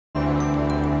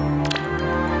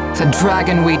The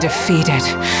dragon we defeated,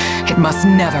 it must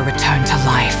never return to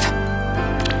life.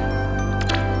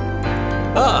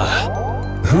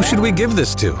 Who should we give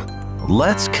this to?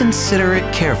 Let's consider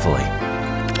it carefully.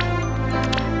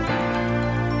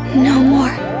 No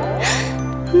more.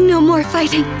 No more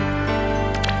fighting.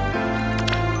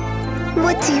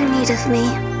 What do you need of me?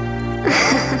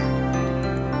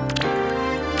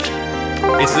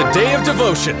 It's the day of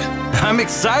devotion. I'm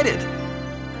excited.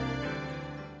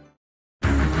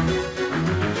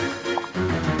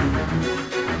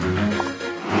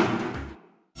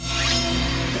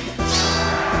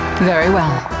 Very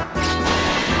well.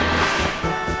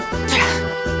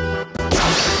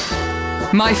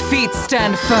 My feet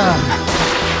stand firm.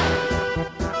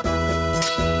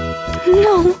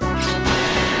 No.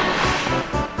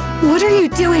 What are you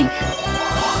doing?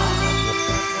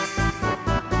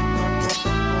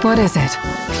 What is it?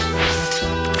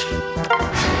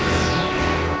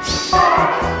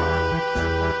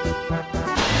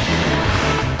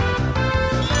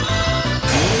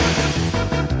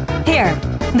 Here,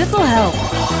 this'll help.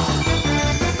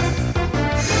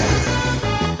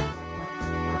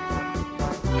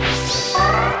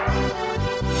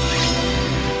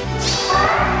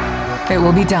 It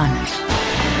will be done.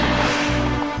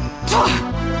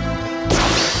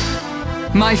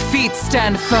 My feet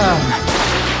stand firm.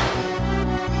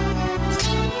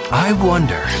 I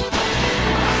wonder.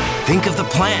 Think of the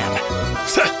plan.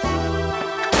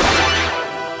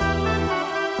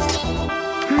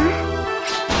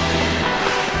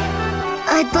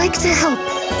 I'd like to help.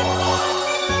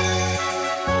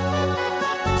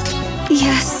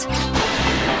 Yes.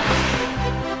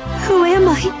 Who am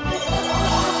I?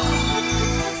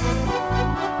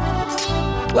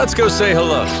 Let's go say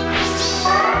hello.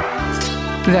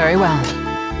 Very well.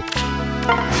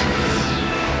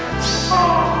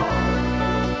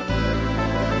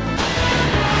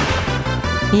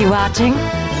 You watching?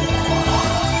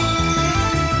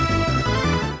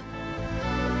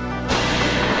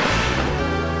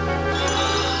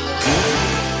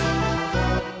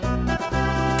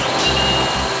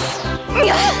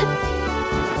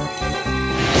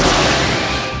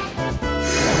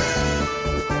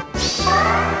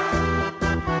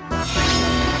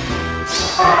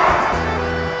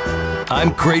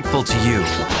 I'm grateful to you.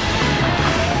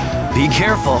 Be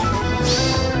careful.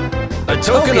 A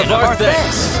token of our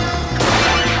thanks.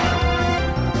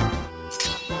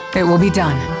 It will be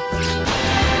done.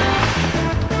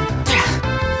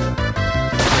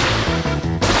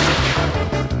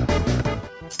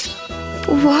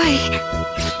 Why?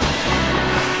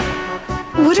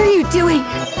 What are you doing?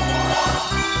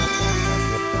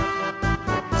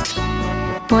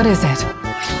 What is it?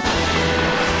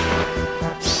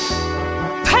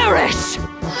 Perish!